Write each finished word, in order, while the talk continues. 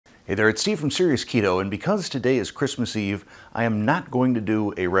Hey there, it's Steve from Serious Keto, and because today is Christmas Eve, I am not going to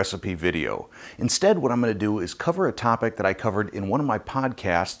do a recipe video. Instead, what I'm going to do is cover a topic that I covered in one of my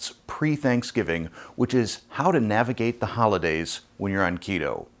podcasts pre-Thanksgiving, which is how to navigate the holidays when you're on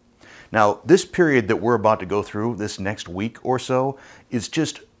keto. Now, this period that we're about to go through, this next week or so, is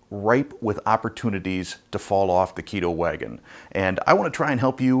just ripe with opportunities to fall off the keto wagon, and I want to try and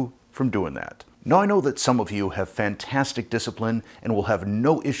help you from doing that. Now, I know that some of you have fantastic discipline and will have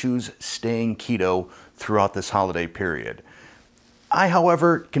no issues staying keto throughout this holiday period. I,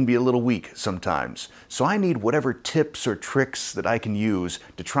 however, can be a little weak sometimes, so I need whatever tips or tricks that I can use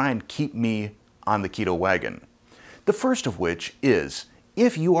to try and keep me on the keto wagon. The first of which is,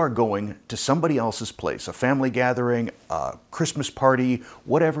 if you are going to somebody else's place, a family gathering, a Christmas party,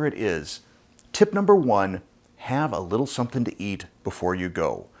 whatever it is, tip number one, have a little something to eat before you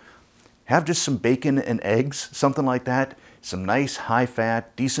go. Have just some bacon and eggs, something like that, some nice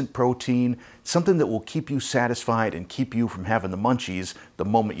high-fat, decent protein, something that will keep you satisfied and keep you from having the munchies the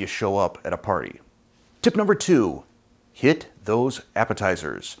moment you show up at a party. Tip number two, hit those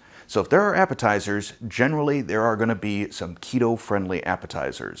appetizers. So if there are appetizers, generally there are going to be some keto-friendly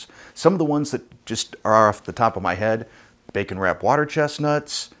appetizers. Some of the ones that just are off the top of my head, bacon-wrapped water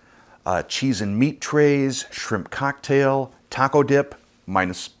chestnuts, cheese and meat trays, shrimp cocktail, taco dip,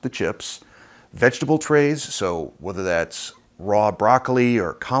 minus the chips, vegetable trays, so whether that's raw broccoli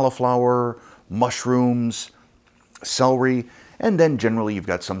or cauliflower, mushrooms, celery, and then generally you've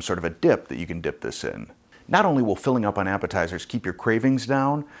got some sort of a dip that you can dip this in. Not only will filling up on appetizers keep your cravings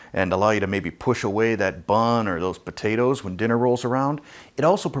down and allow you to maybe push away that bun or those potatoes when dinner rolls around, it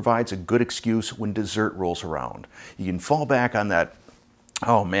also provides a good excuse when dessert rolls around. You can fall back on that,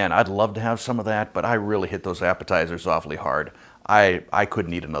 oh man, I'd love to have some of that, but I really hit those appetizers awfully hard. I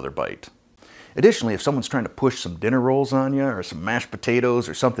couldn't eat another bite. Additionally, if someone's trying to push some dinner rolls on you or some mashed potatoes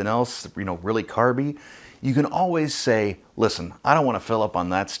or something else, really carby, you can always say, listen, I don't want to fill up on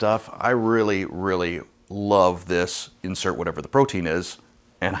that stuff. I really, really love this, insert whatever the protein is,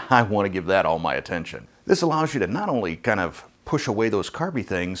 and I want to give that all my attention. This allows you to not only kind of push away those carby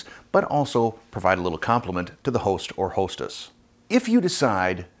things, but also provide a little compliment to the host or hostess. If you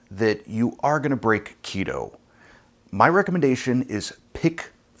decide that you are going to break keto, my recommendation is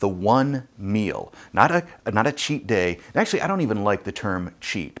pick the one meal, not a cheat day. And actually, I don't even like the term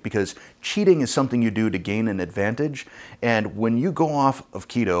cheat, because cheating is something you do to gain an advantage. And when you go off of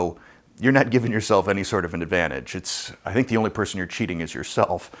keto, you're not giving yourself any sort of an advantage. I think the only person you're cheating is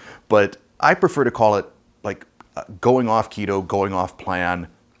yourself. But I prefer to call it like going off keto, going off plan,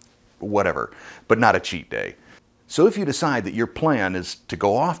 whatever, but not a cheat day. So if you decide that your plan is to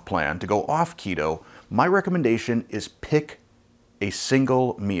go off plan, to go off keto, my recommendation is pick a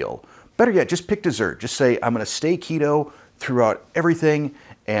single meal. Better yet, just pick dessert. Just say, I'm going to stay keto throughout everything,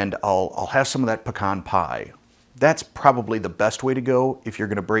 and I'll have some of that pecan pie. That's probably the best way to go if you're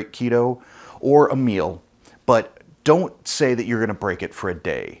going to break keto, or a meal. But don't say that you're going to break it for a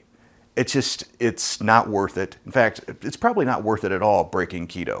day. It's not worth it. In fact, it's probably not worth it at all, breaking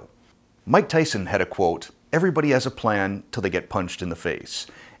keto. Mike Tyson had a quote, "Everybody has a plan till they get punched in the face."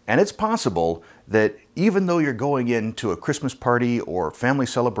 And it's possible that even though you're going into a Christmas party or family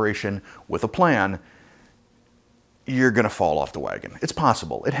celebration with a plan, you're going to fall off the wagon. It's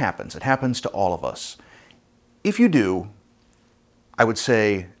possible. It happens. It happens to all of us. If you do, I would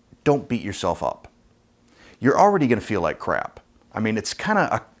say don't beat yourself up. You're already going to feel like crap. I mean, it's kind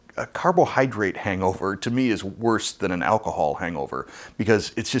of a carbohydrate hangover, to me, is worse than an alcohol hangover,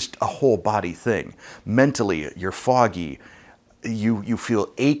 because it's just a whole body thing. Mentally, you're foggy. You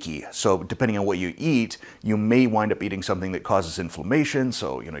feel achy, so depending on what you eat, you may wind up eating something that causes inflammation,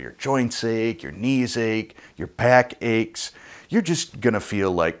 so your joints ache, your knees ache, your back aches. You're just gonna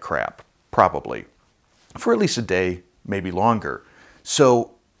feel like crap, probably, for at least a day, maybe longer.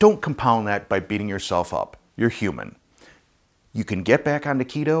 So don't compound that by beating yourself up. You're human. You can get back onto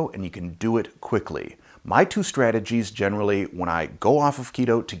keto, and you can do it quickly. My two strategies generally when I go off of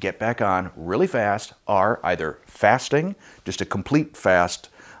keto to get back on really fast are either fasting, just a complete fast,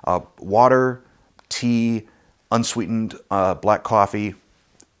 water, tea, unsweetened black coffee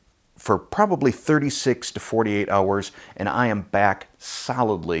for probably 36 to 48 hours, and I am back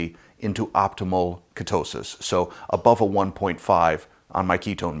solidly into optimal ketosis, so above a 1.5 on my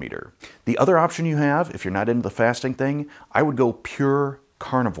ketone meter. The other option you have, if you're not into the fasting thing, I would go pure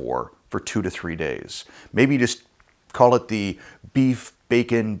carnivore for 2 to 3 days. Maybe just call it the beef,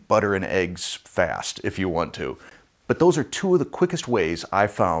 bacon, butter, and eggs fast if you want to. But those are two of the quickest ways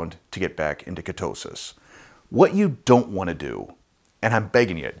I've found to get back into ketosis. What you don't want to do, and I'm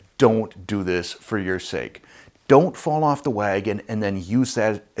begging you, don't do this for your sake. Don't fall off the wagon and then use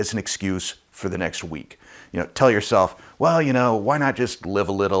that as an excuse for the next week. Tell yourself, well, why not just live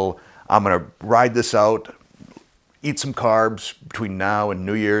a little? I'm going to ride this out, eat some carbs between now and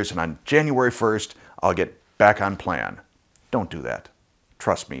New Year's, and on January 1st, I'll get back on plan. Don't do that.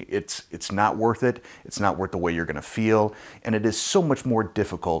 Trust me, it's not worth it. It's not worth the way you're going to feel, and it is so much more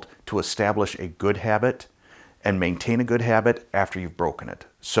difficult to establish a good habit and maintain a good habit after you've broken it.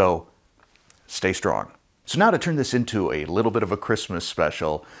 So stay strong. So now to turn this into a little bit of a Christmas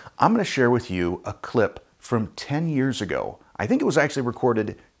special, I'm going to share with you a clip from 10 years ago. I think it was actually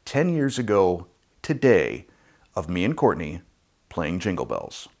recorded 10 years ago today of me and Courtney playing Jingle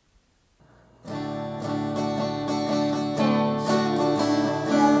Bells.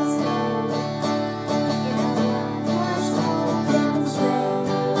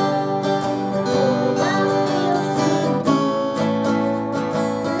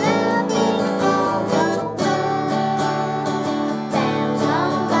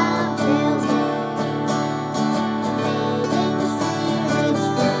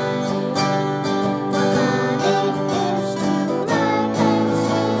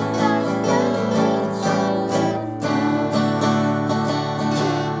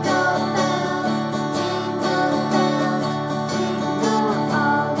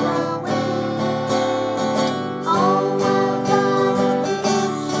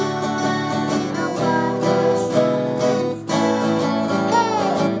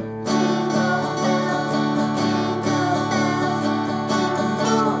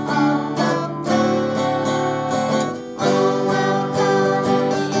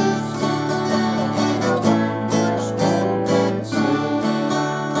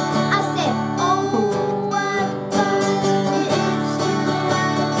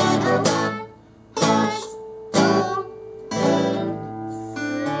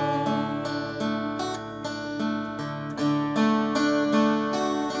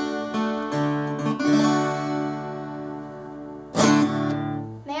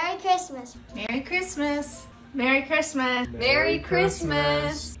 Merry Christmas. Merry Christmas. Merry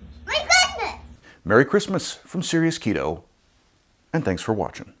Christmas. Merry Christmas. Merry Christmas from Serious Keto, and thanks for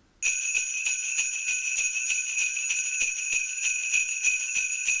watching.